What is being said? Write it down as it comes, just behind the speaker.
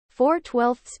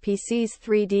4/12 PCs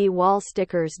 3D wall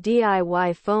stickers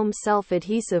DIY foam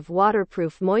self-adhesive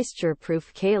waterproof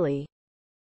moisture-proof Kaylee.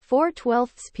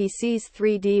 4/12 PCs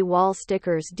 3D wall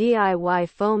stickers DIY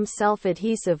foam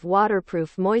self-adhesive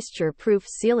waterproof moisture-proof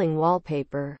ceiling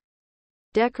wallpaper.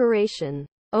 Decoration.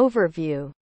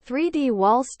 Overview. 3D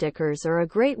wall stickers are a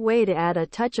great way to add a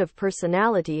touch of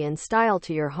personality and style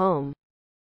to your home.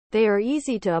 They are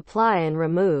easy to apply and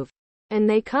remove, and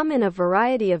they come in a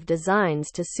variety of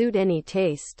designs to suit any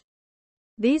taste.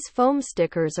 These foam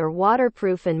stickers are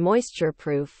waterproof and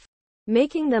moisture-proof,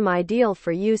 making them ideal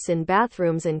for use in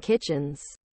bathrooms and kitchens.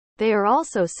 They are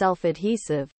also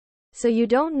self-adhesive, so you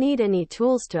don't need any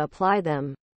tools to apply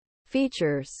them.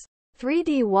 Features.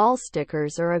 3D wall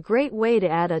stickers are a great way to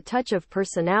add a touch of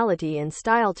personality and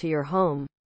style to your home.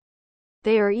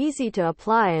 They are easy to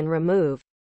apply and remove,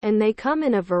 and they come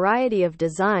in a variety of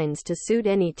designs to suit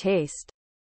any taste.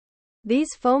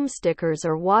 These foam stickers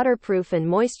are waterproof and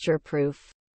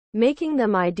moisture-proof, making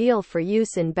them ideal for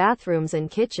use in bathrooms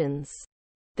and kitchens.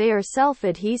 They are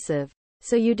self-adhesive,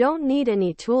 so you don't need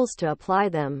any tools to apply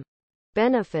them.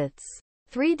 Benefits.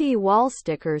 3D wall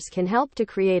stickers can help to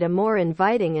create a more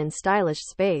inviting and stylish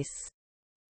space.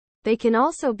 They can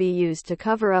also be used to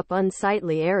cover up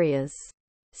unsightly areas,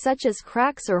 such as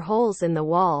cracks or holes in the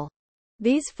wall.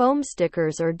 These foam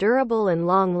stickers are durable and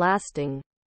long-lasting,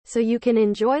 so you can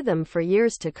enjoy them for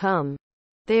years to come.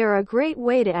 They are a great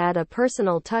way to add a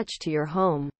personal touch to your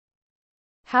home.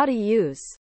 How to use.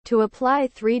 To apply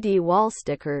 3D wall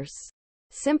stickers,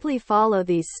 simply follow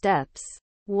these steps.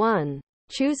 1.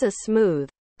 Choose a smooth,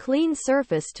 clean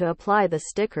surface to apply the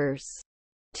stickers.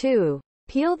 2.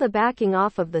 Peel the backing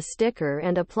off of the sticker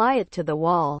and apply it to the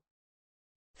wall.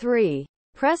 3.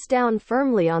 Press down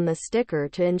firmly on the sticker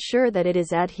to ensure that it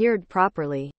is adhered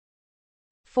properly.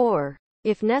 4.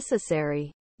 If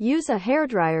necessary, use a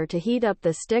hairdryer to heat up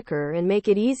the sticker and make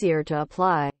it easier to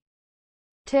apply.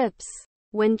 Tips.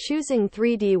 When choosing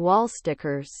 3D wall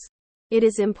stickers, it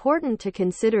is important to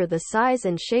consider the size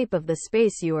and shape of the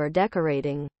space you are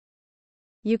decorating.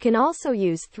 You can also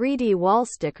use 3D wall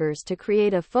stickers to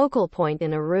create a focal point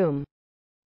in a room.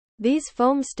 These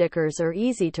foam stickers are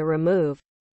easy to remove,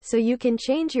 so you can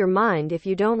change your mind if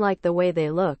you don't like the way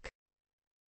they look.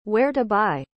 Where to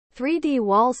buy. 3D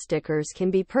wall stickers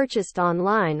can be purchased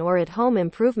online or at home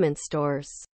improvement stores.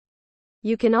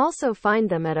 You can also find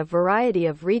them at a variety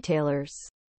of retailers,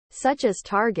 such as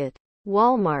Target,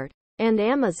 Walmart, and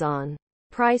Amazon.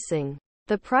 Pricing.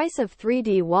 The price of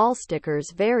 3D wall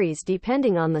stickers varies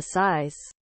depending on the size,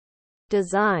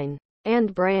 design,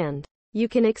 and brand. You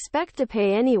can expect to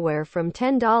pay anywhere from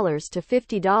 $10 to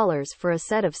 $50 for a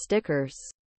set of stickers.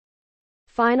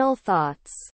 Final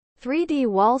thoughts. 3D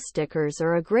wall stickers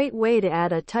are a great way to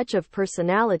add a touch of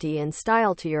personality and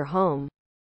style to your home.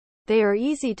 They are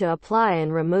easy to apply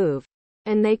and remove,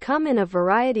 and they come in a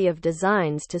variety of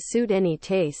designs to suit any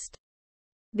taste.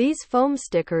 These foam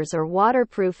stickers are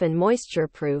waterproof and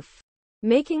moisture-proof,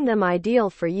 making them ideal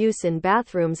for use in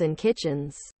bathrooms and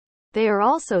kitchens. They are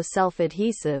also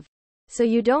self-adhesive, so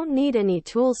you don't need any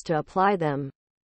tools to apply them.